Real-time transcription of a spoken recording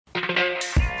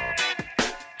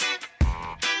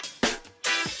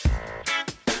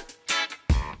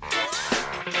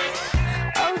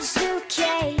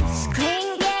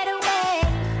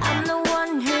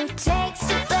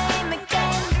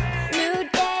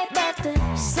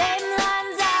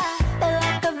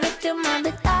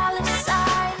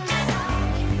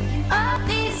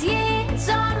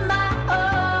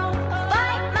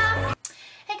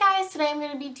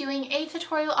doing a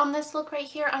tutorial on this look right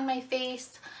here on my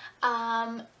face.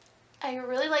 I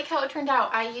really like how it turned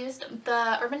out. I used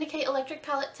the Urban Decay Electric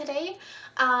palette today.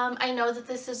 I know that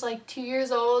this is like 2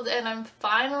 years old and I'm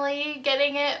finally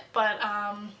getting it, but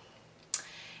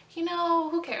you know,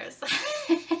 who cares?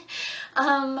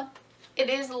 It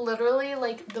is literally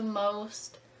like the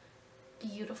most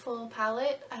beautiful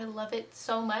palette. I love it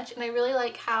so much and I really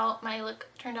like how my look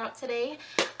turned out today.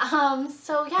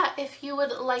 So yeah, if you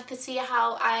would like to see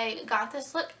how I got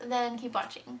this look, then keep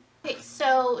watching. Okay,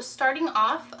 so starting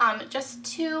off, just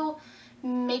to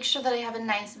make sure that I have a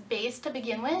nice base to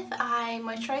begin with, I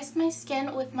moisturized my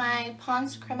skin with my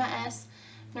Pond's Crema S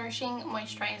Nourishing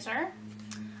Moisturizer.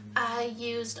 I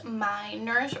used my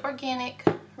Nourish Organic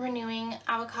Renewing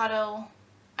Avocado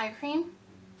Eye Cream.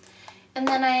 And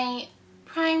then I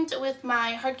primed with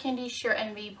my Hard Candy Sheer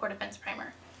Envy Pore Defense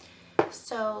Primer.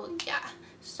 So yeah,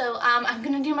 so I'm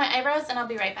gonna do my eyebrows and I'll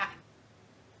be right back.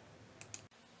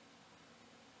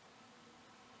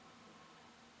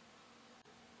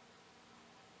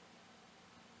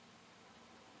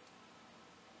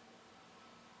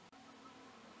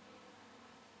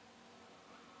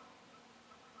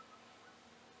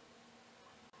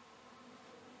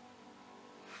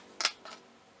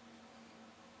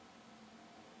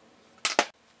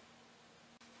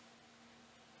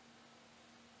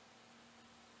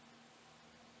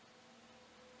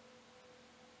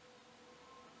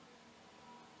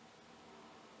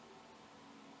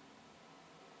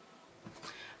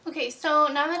 Okay, so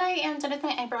now that I am done with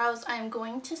my eyebrows, I'm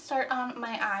going to start on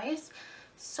my eyes.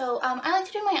 So I like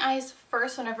to do my eyes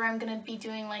first whenever I'm going to be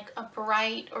doing like a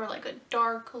bright or like a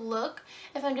dark look.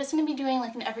 If I'm just going to be doing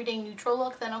like an everyday neutral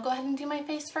look, then I'll go ahead and do my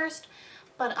face first.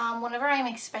 But whenever I'm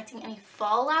expecting any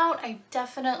fallout, I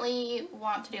definitely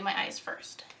want to do my eyes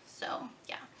first. So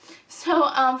yeah. So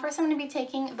first I'm going to be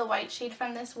taking the white shade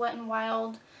from this Wet n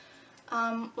Wild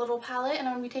little palette, and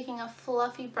I'm going to be taking a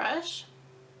fluffy brush.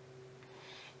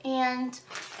 And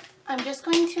I'm just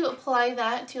going to apply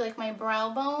that to like my brow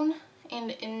bone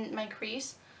and in my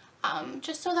crease,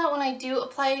 just so that when I do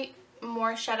apply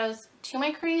more shadows to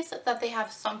my crease, that they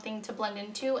have something to blend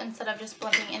into instead of just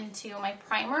blending into my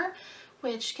primer,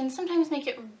 which can sometimes make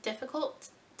it difficult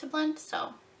to blend.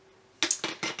 So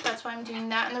that's why I'm doing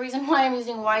that. And the reason why I'm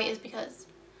using white is because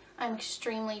I'm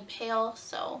extremely pale,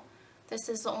 so this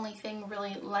is the only thing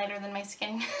really lighter than my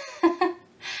skin.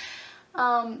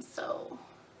 So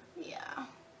yeah.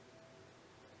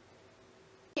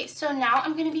 Okay, so now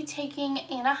I'm going to be taking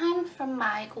Anaheim from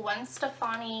my Gwen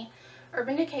Stefani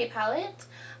Urban Decay palette.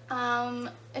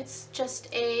 It's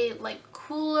just a like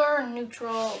cooler,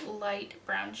 neutral, light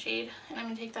brown shade. And I'm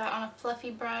going to take that on a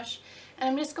fluffy brush. And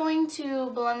I'm just going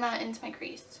to blend that into my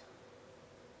crease.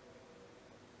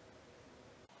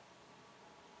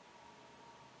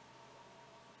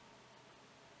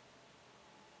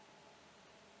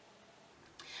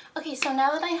 Okay, so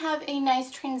now that I have a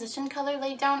nice transition color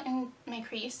laid down in my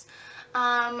crease,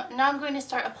 now I'm going to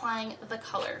start applying the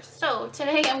color. So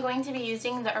today I'm going to be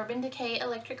using the Urban Decay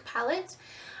Electric palette.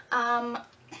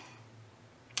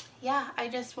 Yeah, I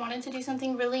just wanted to do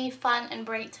something really fun and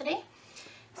bright today.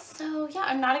 So yeah,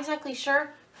 I'm not exactly sure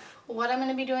what I'm going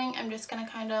to be doing. I'm just going to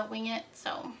kind of wing it.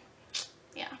 So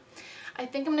yeah, I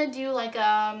think I'm going to do like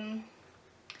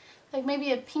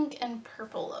maybe a pink and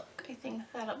purple look. I think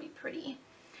that'll be pretty.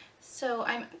 So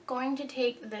I'm going to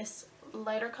take this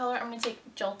lighter color. I'm going to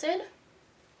take Jilted.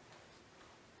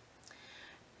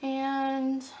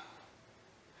 And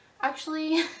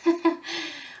actually,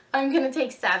 I'm going to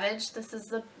take Savage. This is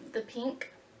the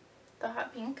pink, the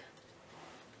hot pink.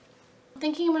 I'm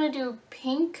thinking I'm going to do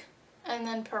pink and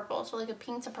then purple. So like a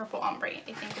pink to purple ombre,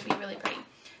 I think would be really pretty.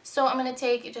 So I'm going to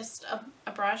take just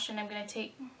a brush and I'm going to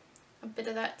take a bit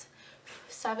of that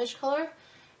Savage color.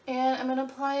 And I'm going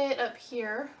to apply it up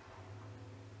here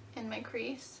in my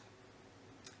crease.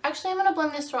 Actually, I'm going to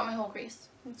blend this throughout my whole crease.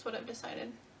 That's what I've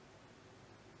decided.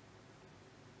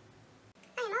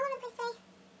 I'm all over the place.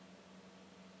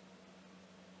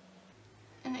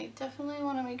 And I definitely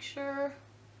want to make sure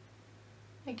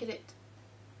I get it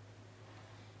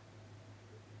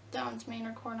down to my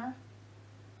inner corner.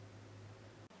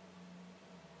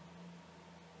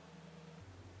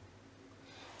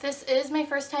 This is my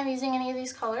first time using any of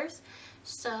these colors,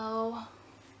 so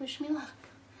wish me luck.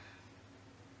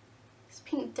 This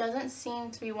pink doesn't seem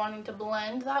to be wanting to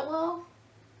blend that well,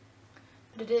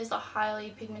 but it is a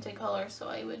highly pigmented color, so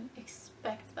I would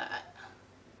expect that.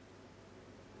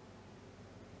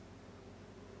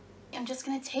 I'm just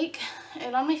gonna take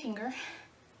it on my finger.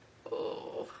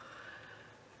 Oh.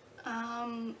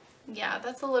 Yeah,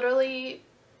 that's literally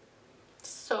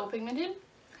so pigmented.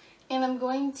 And I'm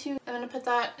going to put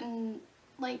that in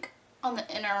like on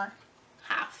the inner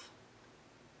half.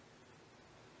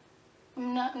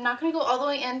 I'm not going to go all the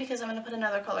way in because I'm going to put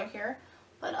another color here,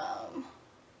 but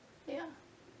yeah.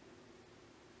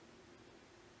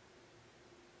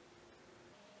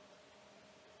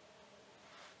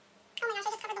 Oh my gosh, I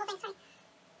just covered the whole thing, sorry.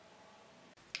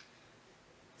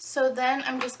 So then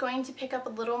I'm just going to pick up a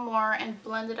little more and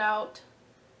blend it out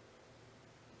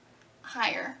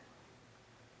higher.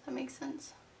 That makes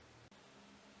sense.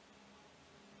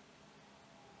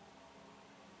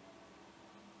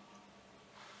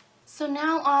 So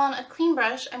now on a clean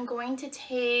brush, I'm going to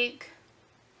take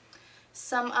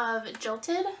some of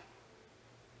Jilted,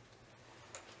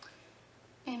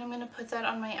 and I'm going to put that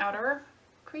on my outer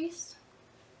crease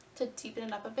to deepen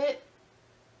it up a bit.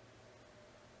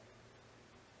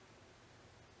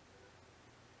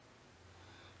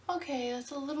 Okay,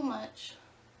 that's a little much.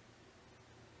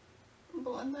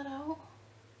 Blend that out.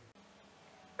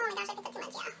 Oh my gosh, I think that's too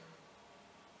much, yeah.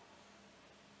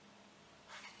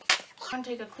 I'm going to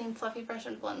take a clean fluffy brush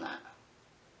and blend that.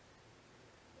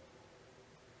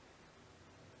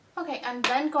 Okay, I'm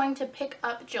then going to pick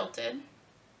up Jilted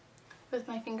with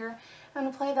my finger and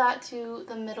apply that to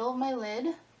the middle of my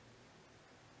lid.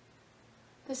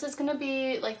 This is going to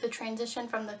be like the transition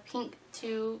from the pink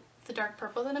to the dark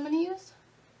purple that I'm going to use.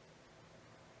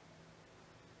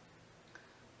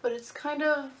 But it's kind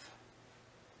of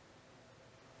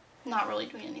not really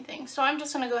doing anything. So I'm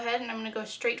just going to go ahead and I'm going to go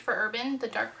straight for Urban, the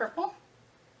dark purple.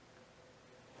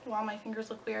 Wow, my fingers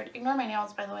look weird. Ignore my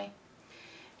nails, by the way.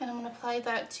 And I'm going to apply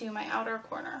that to my outer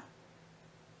corner.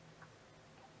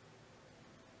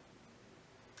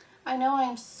 I know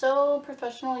I'm so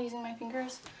professional using my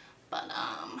fingers, but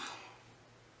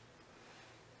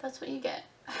that's what you get.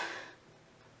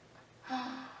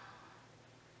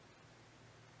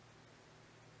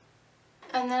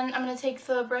 And then I'm going to take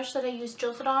the brush that I used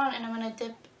Jilted on and I'm going to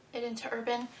dip it into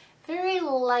Urban very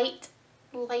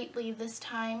lightly this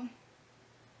time.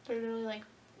 Literally, like,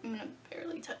 I'm going to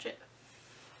barely touch it.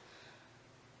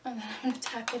 And then I'm going to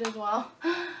tap it as well.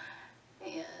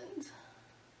 And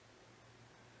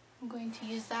I'm going to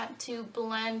use that to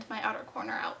blend my outer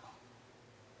corner out.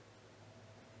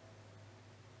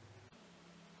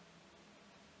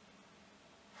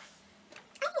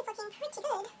 I think it's looking pretty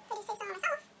good, if I do say so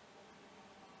myself.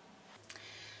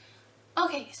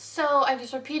 Okay, so I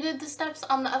just repeated the steps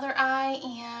on the other eye,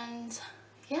 and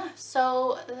yeah,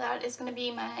 so that is going to be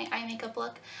my eye makeup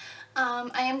look.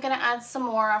 I am going to add some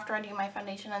more after I do my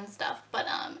foundation and stuff, but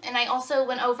and I also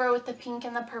went over with the pink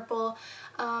and the purple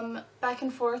back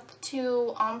and forth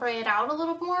to ombre it out a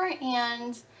little more,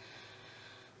 and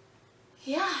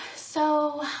yeah,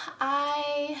 so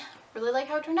I really like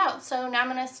how it turned out. So now I'm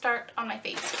going to start on my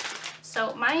face.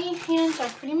 So my hands are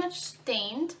pretty much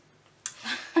stained.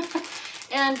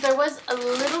 And there was a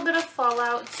little bit of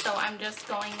fallout, so I'm just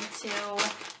going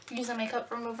to use a makeup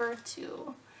remover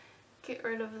to get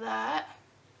rid of that.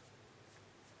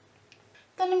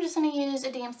 Then I'm just going to use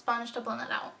a damp sponge to blend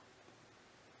that out.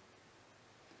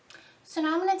 So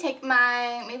now I'm going to take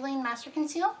my Maybelline Master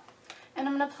Conceal and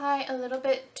I'm going to apply a little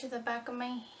bit to the back of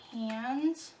my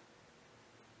hands.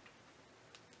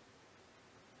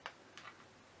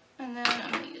 And then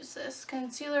I'm going to use this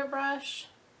concealer brush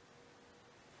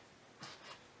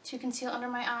to conceal under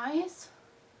my eyes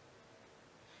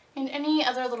and any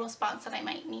other little spots that I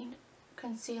might need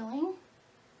concealing.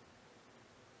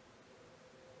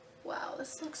 Wow,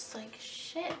 this looks like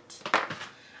shit.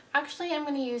 Actually, I'm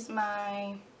going to use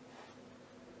my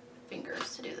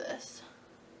fingers to do this.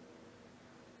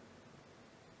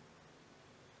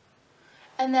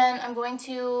 And then I'm going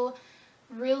to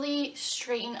really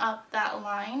straighten up that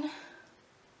line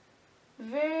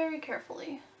very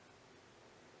carefully.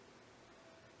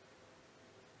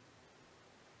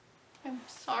 I'm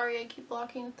sorry I keep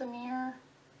blocking with the mirror.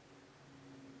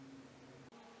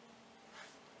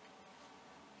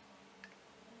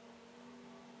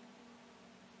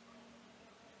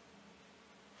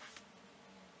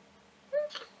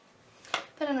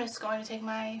 Then I'm just going to take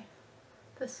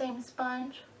the same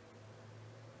sponge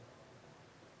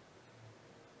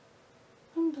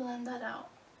and blend that out.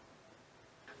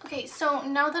 Okay, so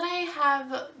now that I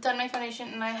have done my foundation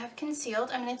and I have concealed,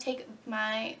 I'm going to take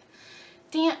my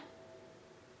damp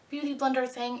beauty blender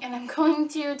thing and I'm going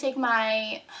to take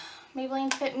my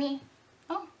Maybelline Fit Me,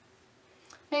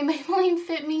 my Maybelline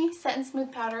Fit Me Set and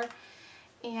Smooth Powder,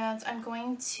 and I'm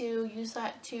going to use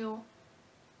that to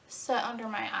set under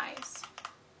my eyes.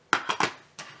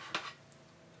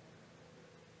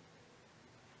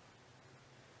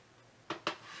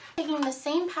 Taking the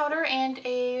same powder and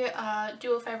a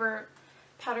duo fiber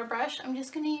powder brush, I'm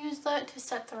just going to use that to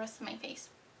set the rest of my face.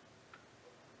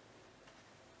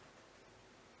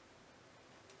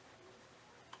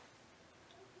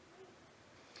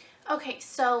 Okay,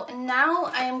 so now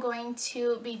I am going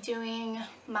to be doing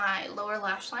my lower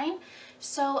lash line.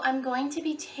 So I'm going to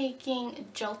be taking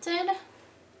Jilted,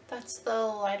 that's the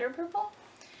lighter purple.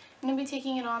 I'm going to be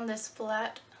taking it on this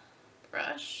flat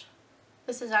brush.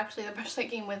 This is actually the brush that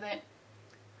came with it.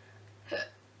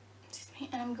 Excuse me.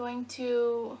 And I'm going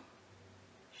to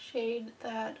shade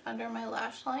that under my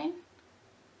lash line.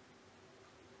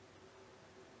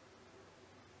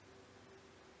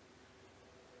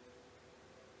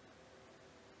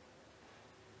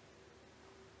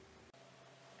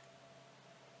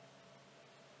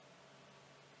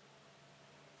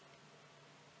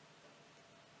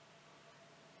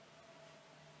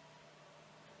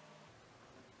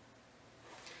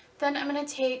 Then I'm going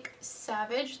to take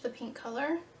Savage, the pink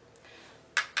color,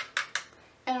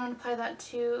 and I'm going to apply that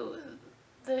to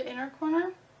the inner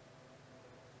corner.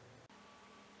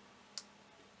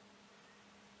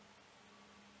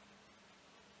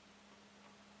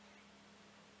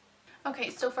 Okay,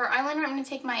 so for eyeliner, I'm going to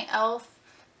take my e.l.f.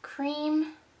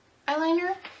 cream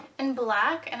eyeliner in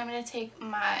black, and I'm going to take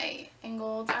my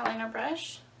angled eyeliner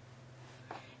brush,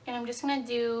 and I'm just going to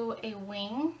do a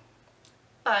wing.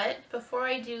 But before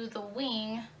I do the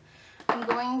wing, I'm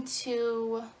going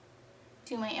to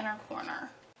do my inner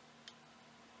corner.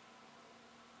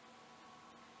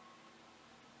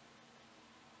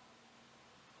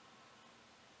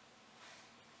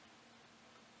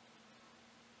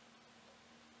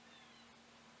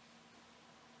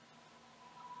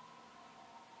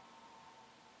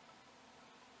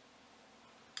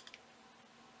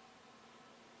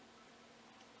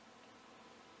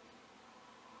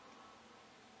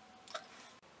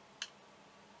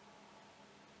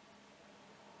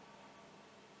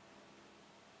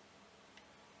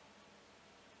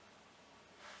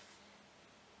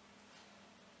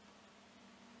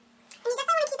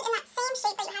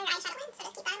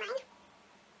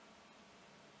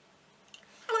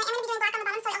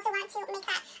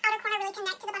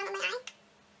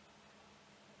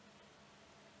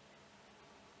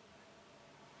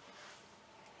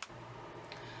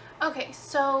 Okay,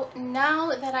 so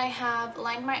now that I have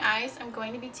lined my eyes, I'm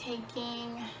going to be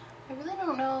taking, I really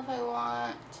don't know if I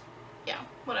want, yeah,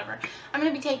 whatever. I'm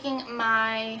going to be taking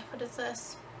my, what is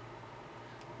this?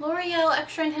 L'Oreal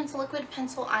Extra Intense Liquid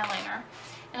Pencil Eyeliner.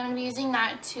 And I'm going to be using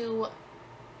that to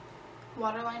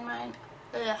waterline mine.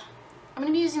 Ugh. I'm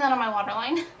going to be using that on my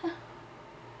waterline.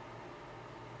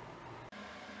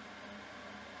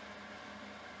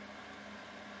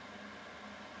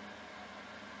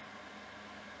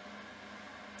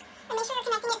 And make sure you're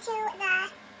connecting it to the wing,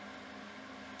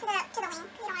 because you don't want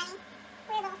any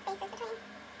weird little spaces between.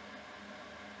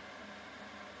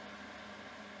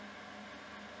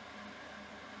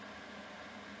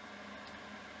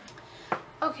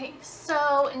 Okay,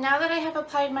 so now that I have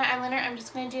applied my eyeliner, I'm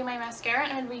just going to do my mascara,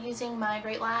 and I'm going to be using my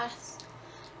Great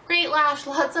Lash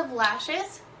Lots of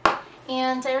Lashes.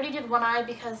 And I already did one eye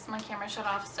because my camera shut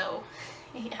off, so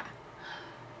yeah.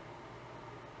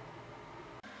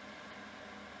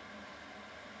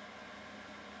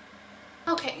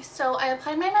 Okay, so I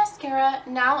applied my mascara.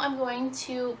 Now I'm going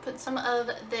to put some of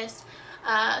this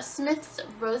Smith's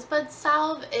Rosebud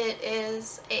Salve. It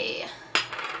is a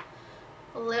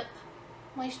lip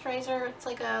moisturizer. It's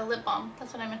like a lip balm.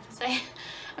 That's what I meant to say.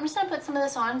 I'm just going to put some of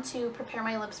this on to prepare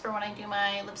my lips for when I do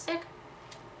my lipstick.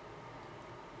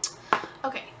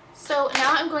 Okay, so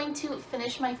now I'm going to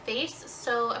finish my face.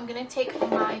 So I'm going to take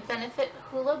my Benefit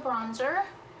Hoola bronzer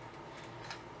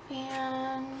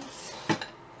and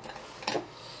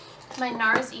my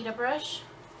NARS Ita brush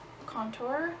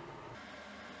contour.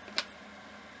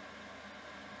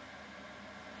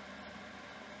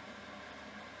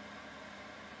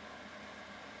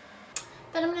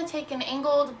 Then I'm going to take an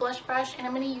angled blush brush, and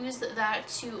I'm going to use that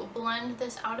to blend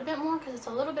this out a bit more because it's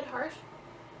a little bit harsh.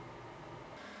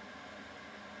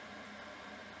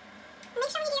 Make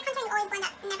sure when you do your contour, you always blend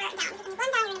up, never down, because when you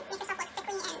blend down, you're going to make yourself look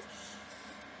sickly, and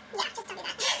yeah, just don't do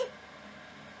that.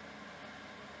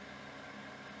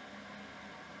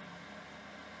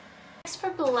 Next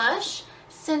for blush,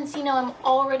 since you know I'm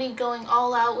already going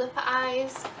all out with the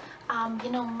eyes,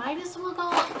 you know, might as well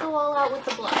go all out with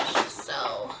the blush.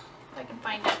 So if I can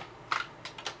find it,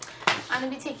 I'm gonna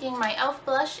be taking my e.l.f.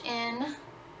 blush in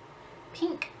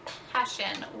Pink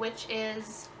Passion, which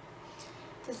is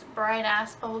this bright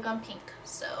ass bubblegum pink.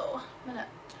 So I'm gonna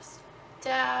just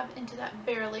dab into that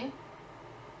barely.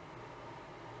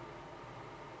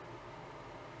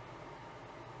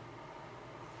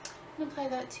 Apply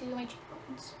that to my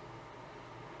cheekbones.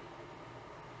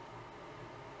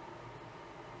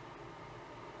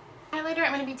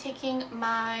 I'm going to be taking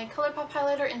my ColourPop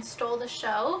highlighter in Stole the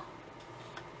Show.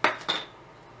 I'm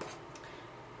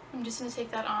just going to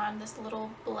take that on this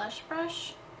little blush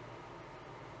brush.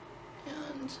 And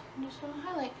I'm just going to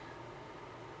highlight.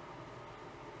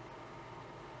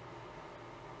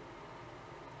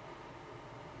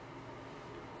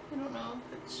 I don't know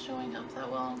if it's showing up that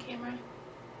well on camera.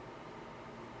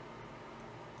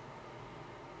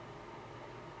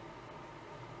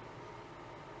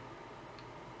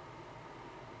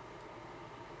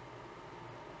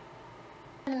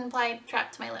 And applied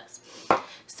Trap to my lips.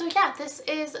 So yeah, this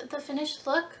is the finished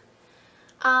look.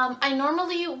 I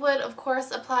normally would of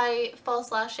course apply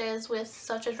false lashes with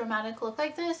such a dramatic look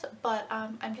like this, but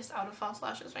I'm just out of false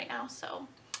lashes right now, so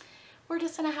we're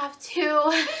just gonna have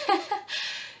to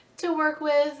to work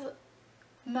with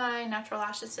my natural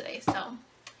lashes today. So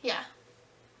yeah,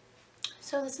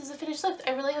 so this is a finished look.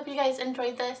 I really hope you guys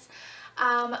enjoyed this.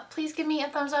 Please give me a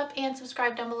thumbs up and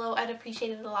subscribe down below. I'd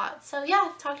appreciate it a lot. So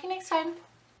yeah, talk to you next time.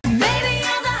 Baby,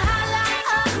 you're the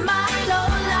highlight of my low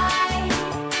life.